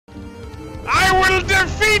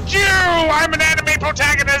defeat you! I'm an anime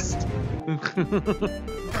protagonist!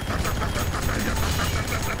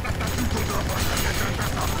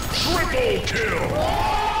 Triple kill!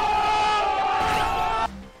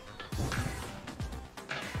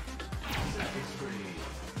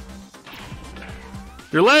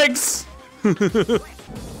 Your legs!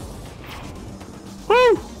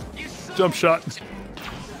 Woo! Jump shot.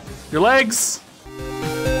 Your legs!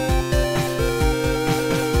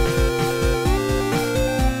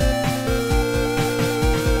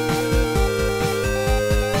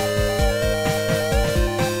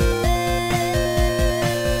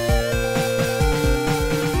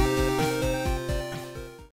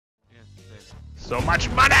 So much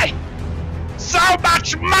money! So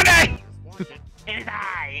much money! It is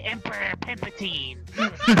I, Emperor Pimpatine.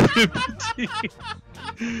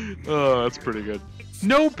 Oh, that's pretty good.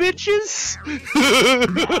 No bitches?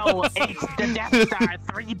 No, it's the Death Star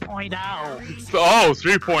 3.0. Oh,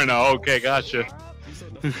 3.0. Okay, gotcha.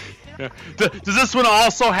 Does this one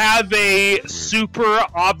also have a super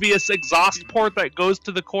obvious exhaust port that goes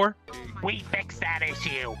to the core? We fixed that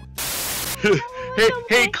issue.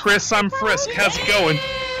 Hey, Kris, I'm Frisk. How's it going?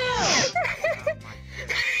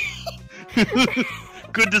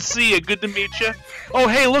 Good to see you. Good to meet you. Oh,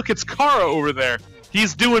 hey, look, it's Chara over there.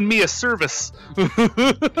 He's doing me a service.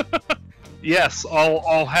 Yes,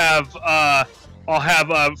 I'll have fried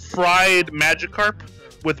Magikarp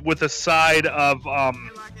with a side of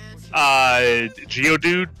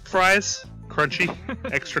Geodude fries, crunchy,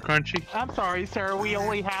 extra crunchy. I'm sorry, sir. We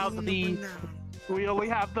only have the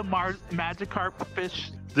Magikarp fish.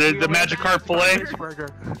 The Magikarp fillet. Fish burger.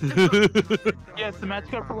 Yes, the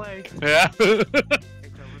Magikarp fillet. Yeah.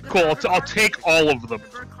 Cool. I'll take all of them.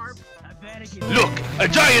 Look, a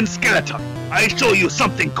giant skeleton. I show you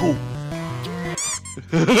something cool.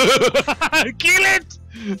 Kill it!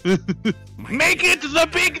 Make it the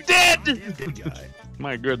big dead!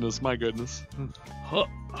 My goodness, my goodness. Huh,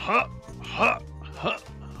 huh, huh, huh,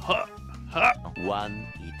 huh, huh. One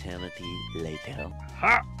eternity later.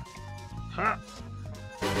 Huh, huh,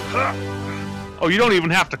 huh. Oh, you don't even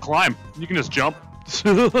have to climb. You can just jump.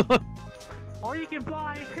 Or you can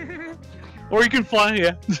fly. Or you can fly,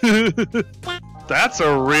 yeah. That's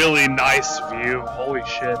a really nice view. Holy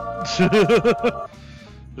shit.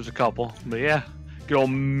 There's a couple, but yeah. Good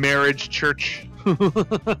old marriage church.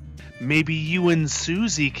 Maybe you and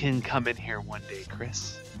Susie can come in here one day,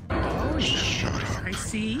 Kris. Oh, I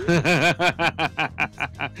see.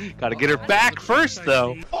 Gotta get her back first,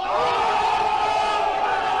 though.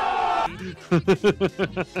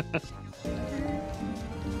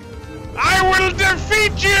 I will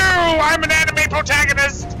defeat you! I'm an anime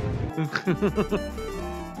protagonist!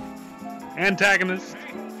 Antagonist.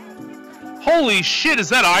 Holy shit, is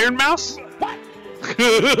that Iron Mouse? What?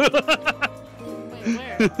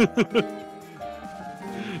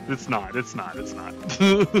 It's not.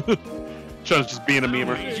 Chun's just being a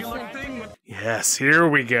memer. Yes, here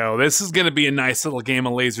we go. This is gonna be a nice little game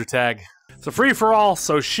of laser tag. It's a free-for-all,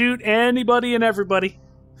 so shoot anybody and everybody.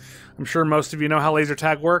 I'm sure most of you know how laser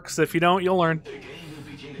tag works. If you don't, you'll learn.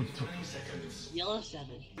 Yellow 7.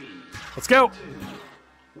 Let's go.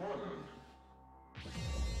 The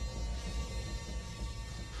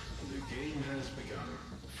game has begun.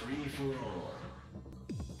 Free for all.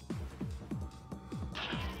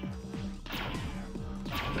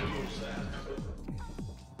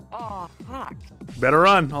 Oh, fuck. Better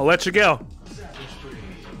run. I'll let you go.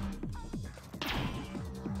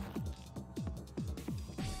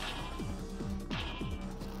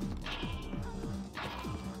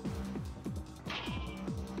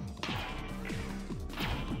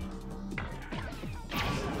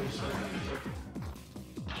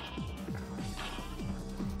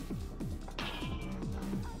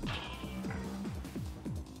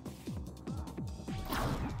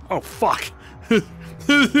 Oh, fuck.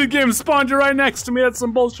 The game spawned you right next to me. That's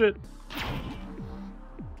some bullshit.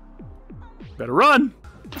 Better run.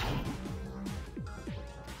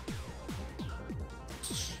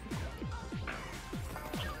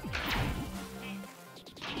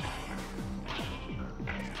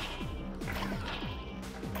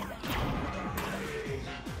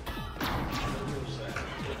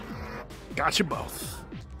 Got you both.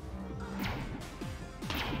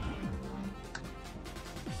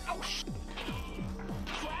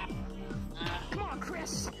 Come on,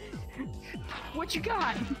 Kris. What you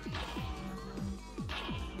got?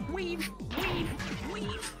 Weave, weave,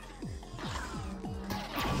 weave.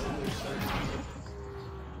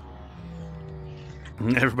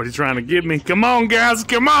 Everybody trying to get me. Come on, guys.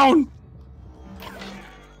 Come on.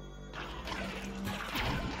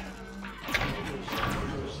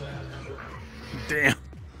 Damn.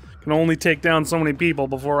 Can only take down so many people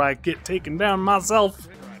before I get taken down myself.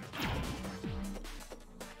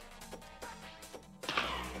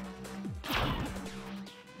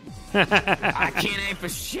 I can't aim for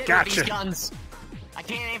shit with these guns. I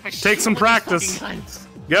can't aim for shit. Take some with practice. these fucking guns.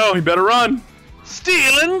 Go, you better run.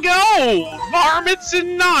 Steal and go! Varmints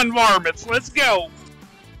and non-varmints, let's go!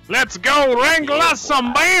 Let's go wrangle us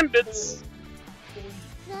some bandits!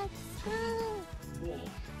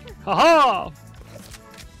 Haha!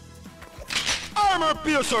 Armor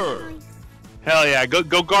piercer! Hell yeah,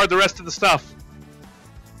 go guard the rest of the stuff.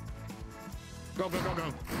 Go, go, go,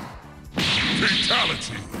 go.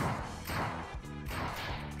 Fatality.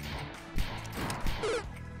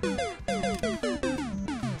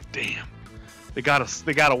 Damn. They got us.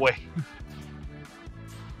 They got away.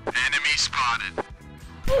 Enemy spotted.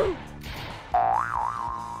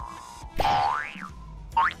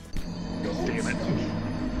 Damn it.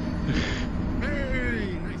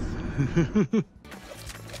 Hey, nice.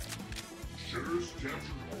 Sheriff's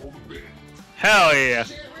captured all the bandits. Hell yeah.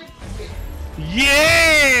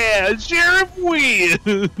 Yeah! Sheriff win!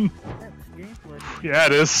 Yeah,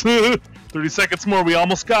 it is. 30 seconds more. We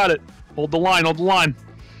almost got it. Hold the line. Hold the line.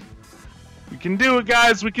 We can do it,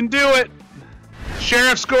 guys. We can do it.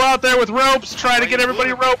 Sheriffs go out there with ropes. Try to get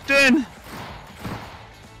everybody roped in.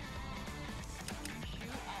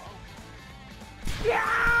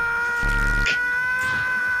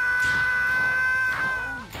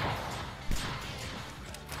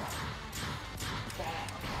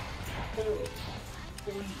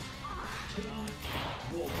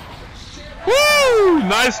 Woo!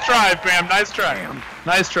 Nice try, fam. Nice try.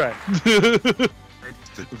 Nice try.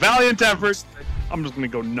 Valiant effort. I'm just gonna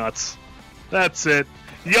go nuts. That's it.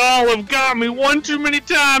 Y'all have got me one too many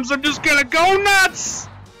times. I'm just gonna go nuts.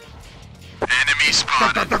 Enemy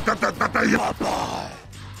spotted.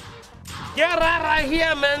 Get out of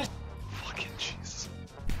here, man. Fucking Jesus.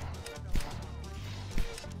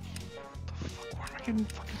 The fuck? Where am I getting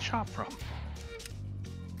fucking shot from?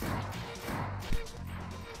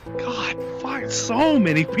 God, fuck, so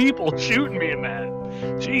many people shooting me in that.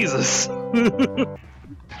 Jesus.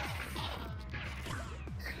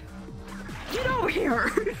 Get over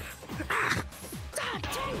here! God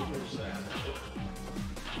dang it!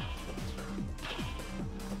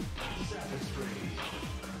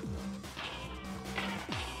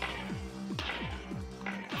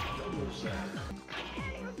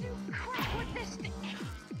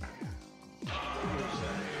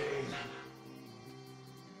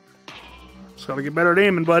 Just gotta get better at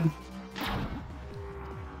aiming, bud.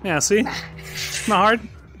 Yeah, see? It's not hard.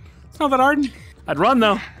 It's not that hard. I'd run,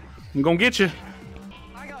 though. I'm gonna get you.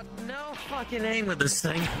 I got no fucking aim with this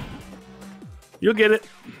thing. You'll get it.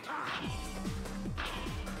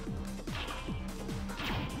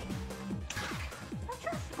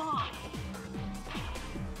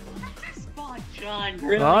 John,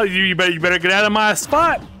 Oh, you better get out of my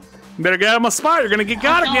spot. You better get out of my spot. You're gonna get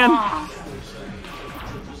got again.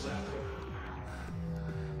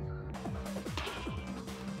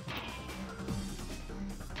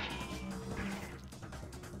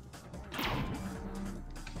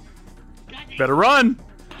 Better run.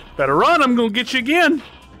 Better run. I'm gonna get you again.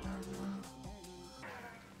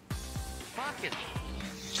 Fucking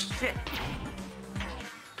shit.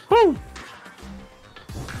 Woo.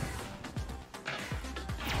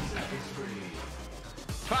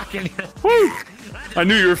 Fucking. Woo. I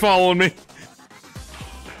knew you were following me.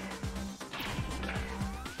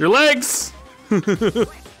 Your legs. Woo.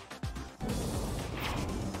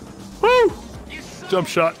 Jump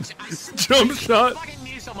shot. Jump shot. I fucking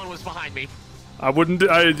knew someone was behind me. I wouldn't.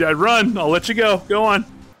 I'd run. I'll let you go. Go on.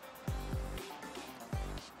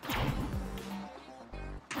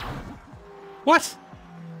 What?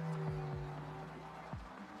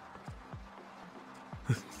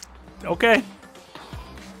 Okay.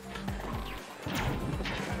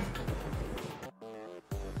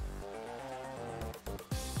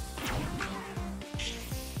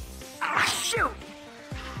 Ah, shoot!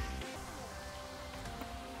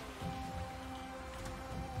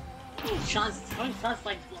 Sean's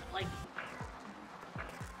like.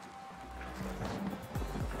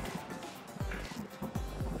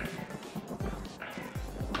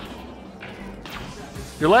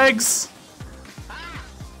 Your legs.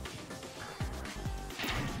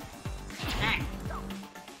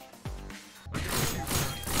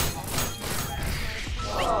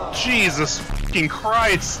 Jesus fucking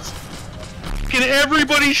Christ. Fucking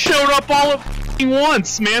everybody showed up all at fucking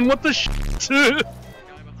once, man. What the shit? Triple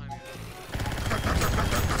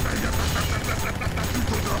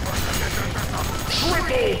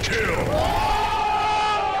kill.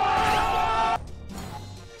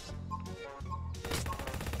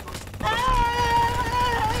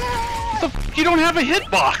 You don't have a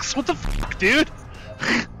hitbox. What the fuck, dude?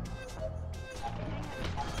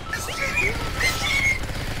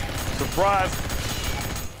 Surprise!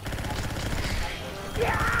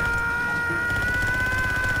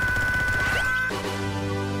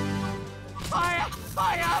 Fire!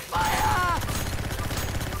 Fire! Fire!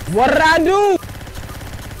 What did I do?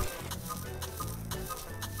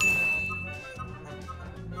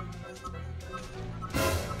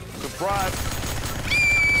 Surprise!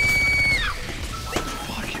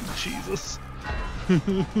 Fucking Jesus.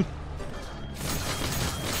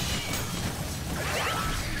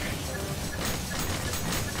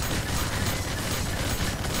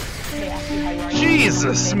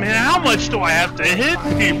 Jesus, man, how much do I have to hit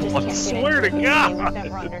people? I swear to God.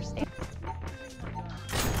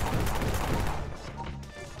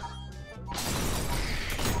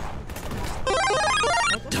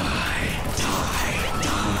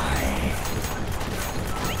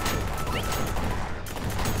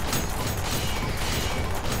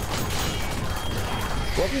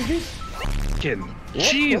 What is this? Fucking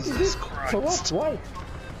Jesus Christ. So what? Why?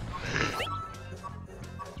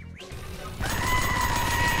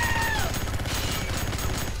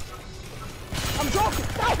 I'm joking!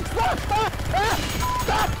 Stop! Stop! Stop!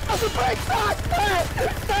 Stop! Stop the break! Stop! Stop!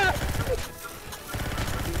 Stop!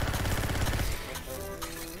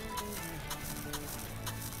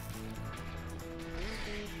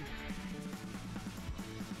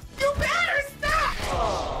 You better stop!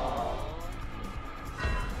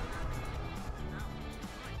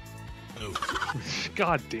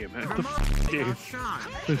 God damn it. The game.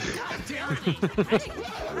 It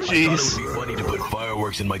would Jeez. be funny to put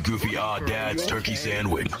fireworks in my goofy dad's turkey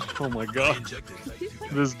sandwich. Oh my God.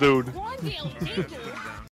 This dude.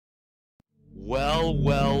 Well,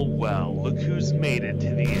 well, well. Look who's made it to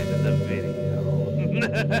the end of the video.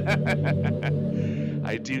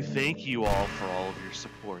 I do thank you all for all of your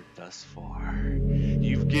support thus far.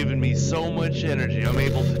 You've given me so much energy, I'm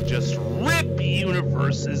able to just rip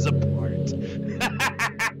universes apart.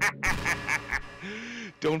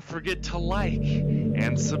 Don't forget to like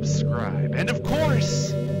and subscribe. And of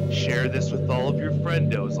course, share this with all of your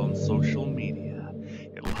friendos on social media.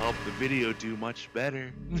 It'll help the video do much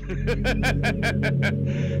better.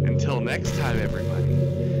 Until next time,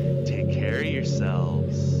 everybody, take care of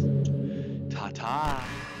yourselves. Ta-ta.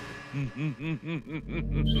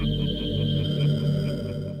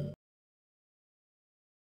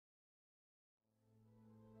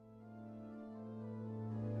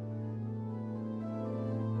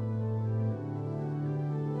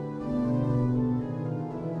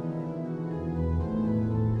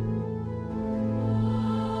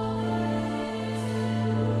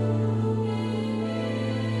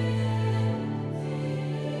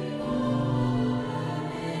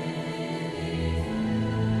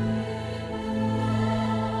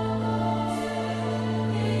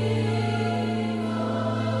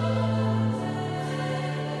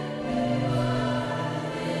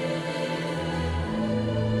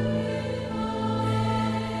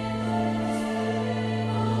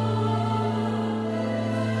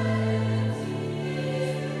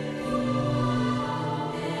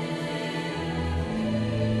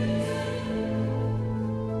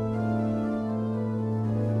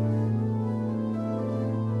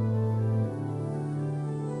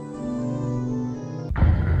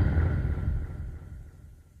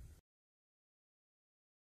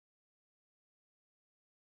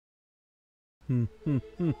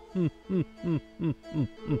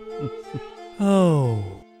 Oh,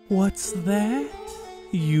 what's that?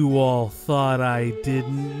 You all thought I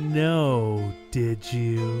didn't know, did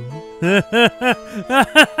you?